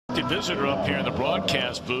Visitor up here in the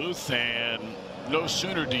broadcast booth, and no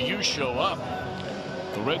sooner do you show up,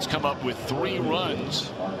 the Reds come up with 3 runs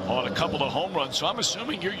on a couple of home runs. So I'm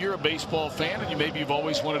assuming you're a baseball fan, and you've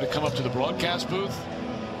always wanted to come up to the broadcast booth.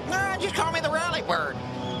 Nah, just call me the Rally Bird.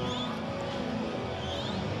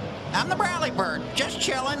 I'm the Rally Bird. Just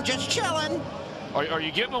chilling, just chilling. Are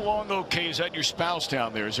you getting along okay? Is that your spouse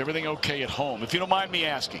down there? Is everything okay at home? If you don't mind me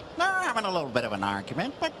asking. No, we're having a little bit of an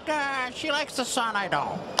argument, but she likes the sun, I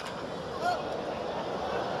don't.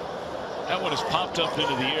 That one has popped up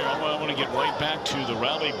into the air. I want to get right back to the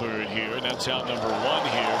Rally Bird here, and that's out number 1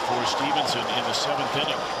 here for Stevenson in the 7th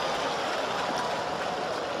inning.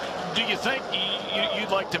 Do you think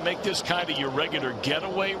you'd like to make this kind of your regular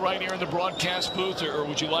getaway right here in the broadcast booth, or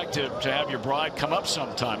would you like to have your bride come up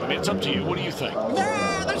sometime? I mean, it's up to you. What do you think?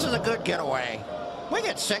 Nah, this is a good getaway. We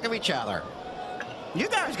get sick of each other. You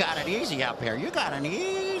guys got it easy up here. You got an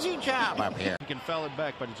easy job up here. You can foul it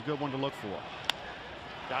back, but it's a good one to look for.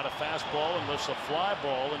 Got a fastball and lifts a fly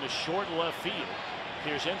ball into short left field.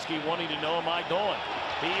 Pierzynski wanting to know, am I going?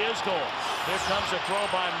 He is going. Here comes a throw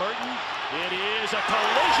by Merton. It is a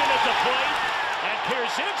collision at the plate. And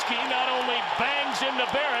Pierzynski not only bangs into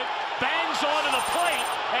Barrett, bangs onto the plate,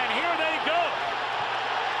 and here they go.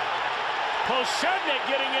 Posednik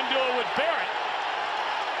getting into it with Barrett.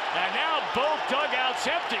 And now both dugouts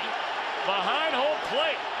empty behind home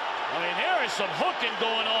plate. I mean, there is some hooking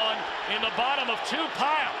going on in the bottom of 2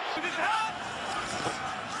 piles.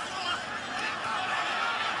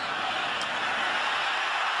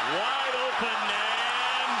 Wide open,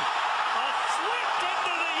 and a flick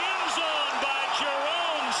into the end zone by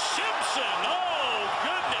Jerome Simpson. Oh,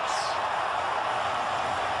 goodness.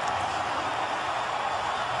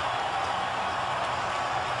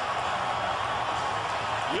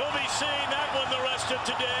 You'll be seeing that one the rest of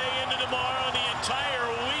today, into tomorrow, and the entire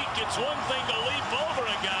week. It's one thing to leap over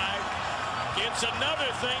a guy. It's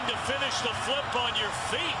another thing to finish the flip on your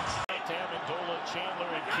feet. Amendola,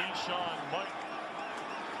 Chandler, and Keyshawn Martin.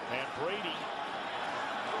 And Brady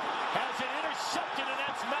has it intercepted, and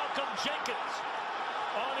that's Malcolm Jenkins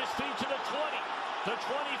on his feet to the 20, the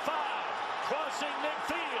 25, crossing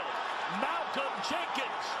midfield. Malcolm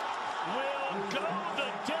Jenkins will go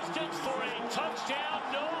the distance for a touchdown.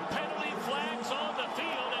 No penalty flags on the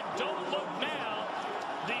field, and don't look now.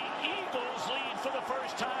 The Eagles lead for the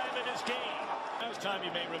first time in this game. Last time,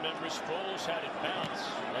 you may remember, Sproles had it bounce,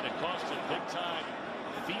 and it cost him big-time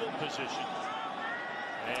field position.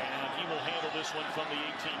 And he will handle this one from the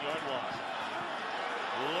 18-yard line.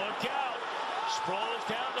 Look out. Sproles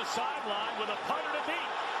down the sideline with a punter to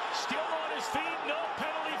beat. Still on his feet, no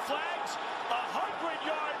penalty flags.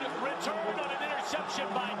 100-yard return on an interception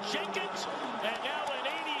by Jenkins. And now an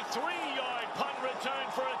 83-yard punt return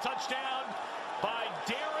for a touchdown by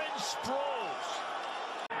Darren Sproles.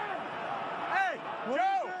 Hey,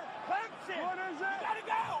 Joe! What is it? Gotta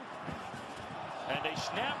go! And they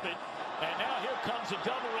snap it. And now here comes a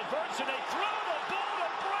double reverse, and they throw the ball to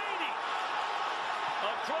Brady.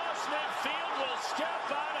 Across midfield, will step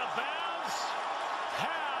out of bounds.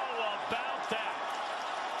 How about that?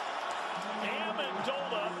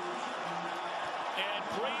 Amendola and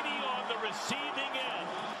Brady on the receiving end.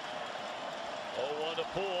 0-1 to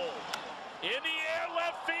Poole. In the air,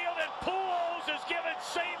 left field, and Pujols has given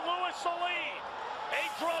St. Louis the lead. A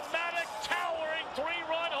dramatic, towering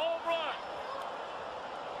 3-run home run.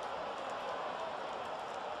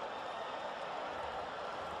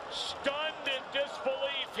 Stunned in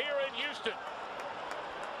disbelief here in Houston.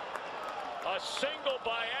 A single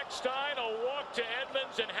by Eckstein, a walk to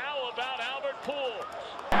Edmonds, and how about Albert Pujols?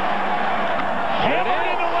 Hit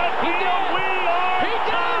into left field, we are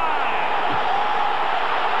tied!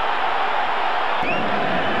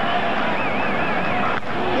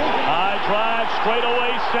 High drive,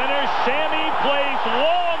 straightaway center, Sammy plays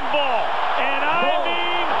long ball, and I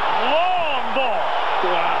mean long ball.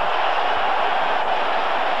 Wow.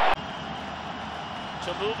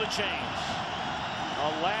 To move the chains. A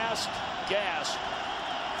last gasp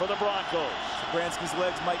for the Broncos. Bransky's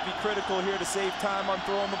legs might be critical here to save time on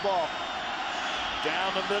throwing the ball.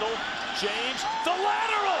 Down the middle, James, the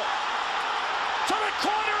lateral to the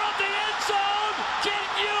corner of the end zone. Can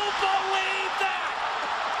you believe that?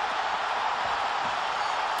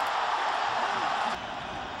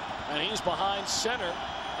 And he's behind center,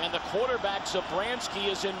 and the quarterback Zabransky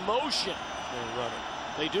is in motion.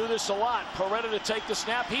 They do this a lot. Peretta to take the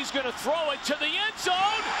snap. He's going to throw it to the end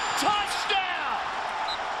zone. Touchdown!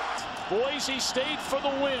 Boise State for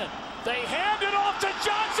the win. They hand it off to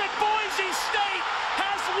Johnson. Boise State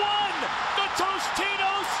has won the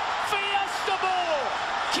Tostitos Fiesta Bowl.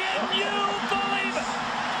 Can you believe it?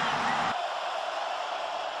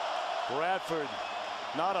 Bradford,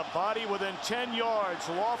 not a body within 10 yards,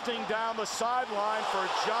 lofting down the sideline for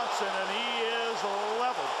Johnson, and he is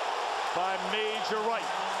leveled by Major Wright.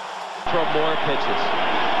 For more pitches.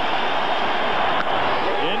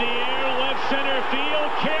 In the air, left center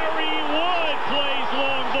field, Kerry Wood plays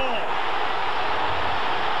long ball.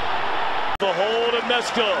 The hold of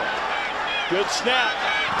Mesco. Good snap,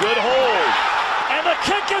 good hold. And the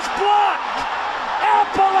kick is blocked.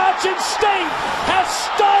 Appalachian State has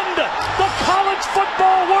stunned the college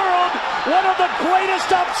football world. One of the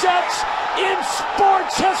greatest upsets in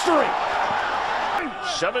sports history.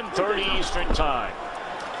 7:30 Eastern Time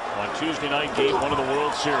on Tuesday night, game 1 of the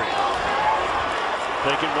World Series.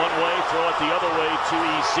 Taking one way, throw it the other way to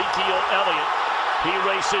Ezekiel Elliott. He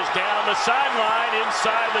races down the sideline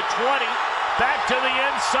inside the 20. Back to the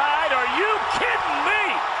inside. Are you kidding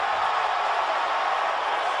me?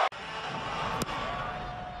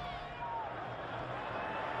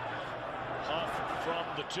 Huff from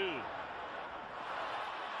the 2.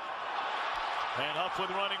 And Huff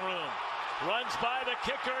with running room. Runs by the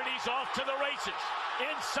kicker, and he's off to the races.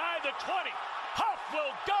 Inside the 20. Huff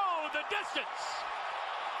will go the distance.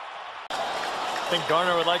 I think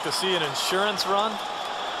Garner would like to see an insurance run.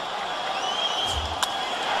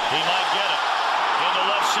 He might get it. Into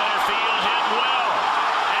left center field, hit well.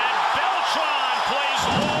 And Beltran plays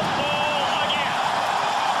long ball again.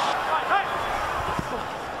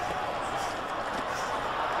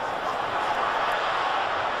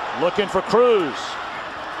 Looking for Cruz.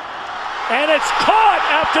 And it's caught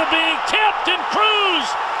after being tipped, and Cruz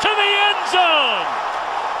to the end zone.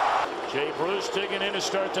 Jay Bruce digging in to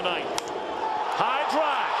start tonight. High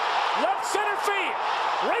drive, left center field,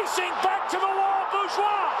 racing back to the wall,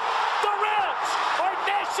 Bourgeois. The Reds are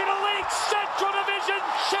National League Central Division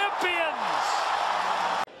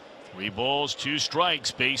champions. 3 balls, 2 strikes,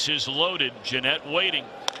 bases loaded. Jeanette waiting.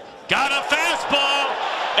 Got a fastball,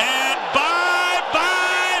 and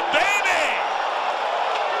bye-bye, baby!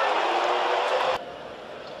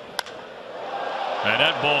 And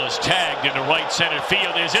that ball is tagged into right center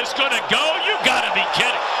field. Is this going to go? You got to be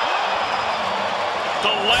kidding.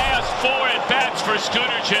 The last 4 at-bats for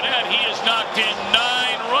Scooter Jeanette. He has knocked in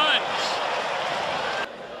 9 runs.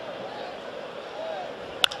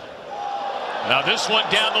 Now this one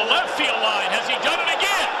down the left field line. Has he done it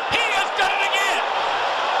again? He has done it again.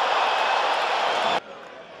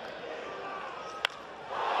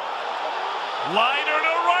 Liner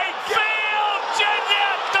to right field.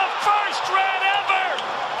 Jeanette, the first red ever,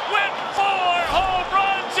 with 4 home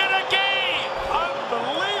runs in a game.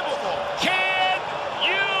 Unbelievable. Can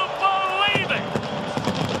you believe it?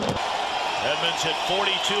 Edmonds hit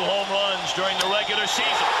 42 home runs during the regular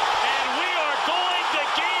season. And we are going to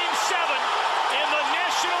Game 7 in the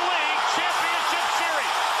National League Championship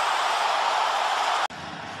Series.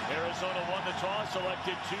 Arizona won the toss,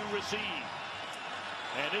 elected to receive.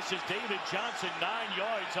 And this is David Johnson, 9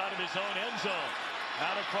 yards out of his own end zone.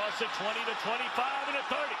 Out across the 20 to 25 and a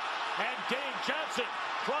 30. And Dave Johnson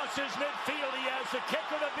crosses midfield. He has the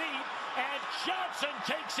kicker to beat. And Johnson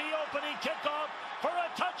takes the opening kickoff for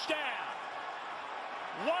a touchdown.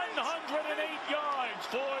 108 yards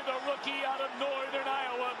for the rookie out of Northern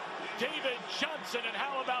Iowa, David Johnson. And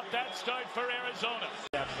how about that start for Arizona?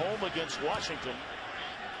 At home against Washington.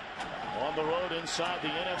 On the road inside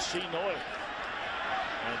the NFC North.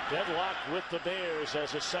 And deadlocked with the Bears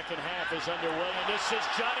as the second half is underway. And this is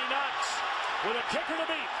Johnny Knox with a kicker to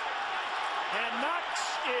beat. And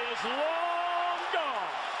Knox is long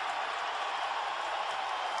gone.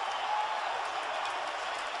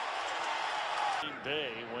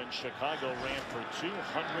 Bay when Chicago ran for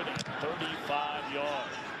 235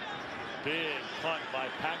 yards. Big punt by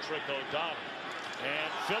Patrick O'Donnell.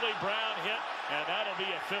 And Philly Brown hit, and that'll be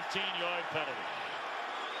a 15-yard penalty.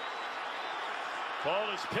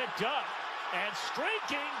 Ball is picked up, and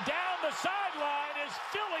streaking down the sideline is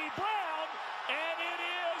Philly Brown, and it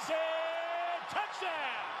is a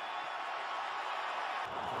touchdown.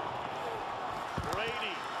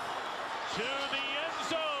 Brady to the end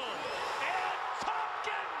zone, and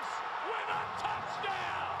Tompkins with a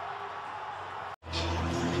touchdown.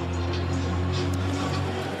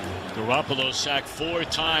 Garoppolo sacked 4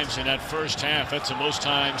 times in that first half. That's the most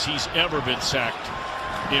times he's ever been sacked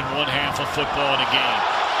in one half of football in a game.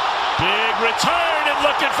 Big return and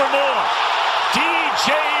looking for more. DJ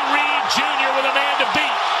Reed Jr. with a man to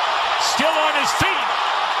beat. Still on his feet.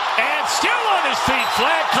 And still on his feet.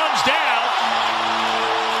 Flag comes down.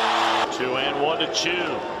 2 and 1 to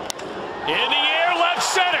chew. In the air, left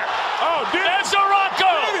center. Oh, dude. That's a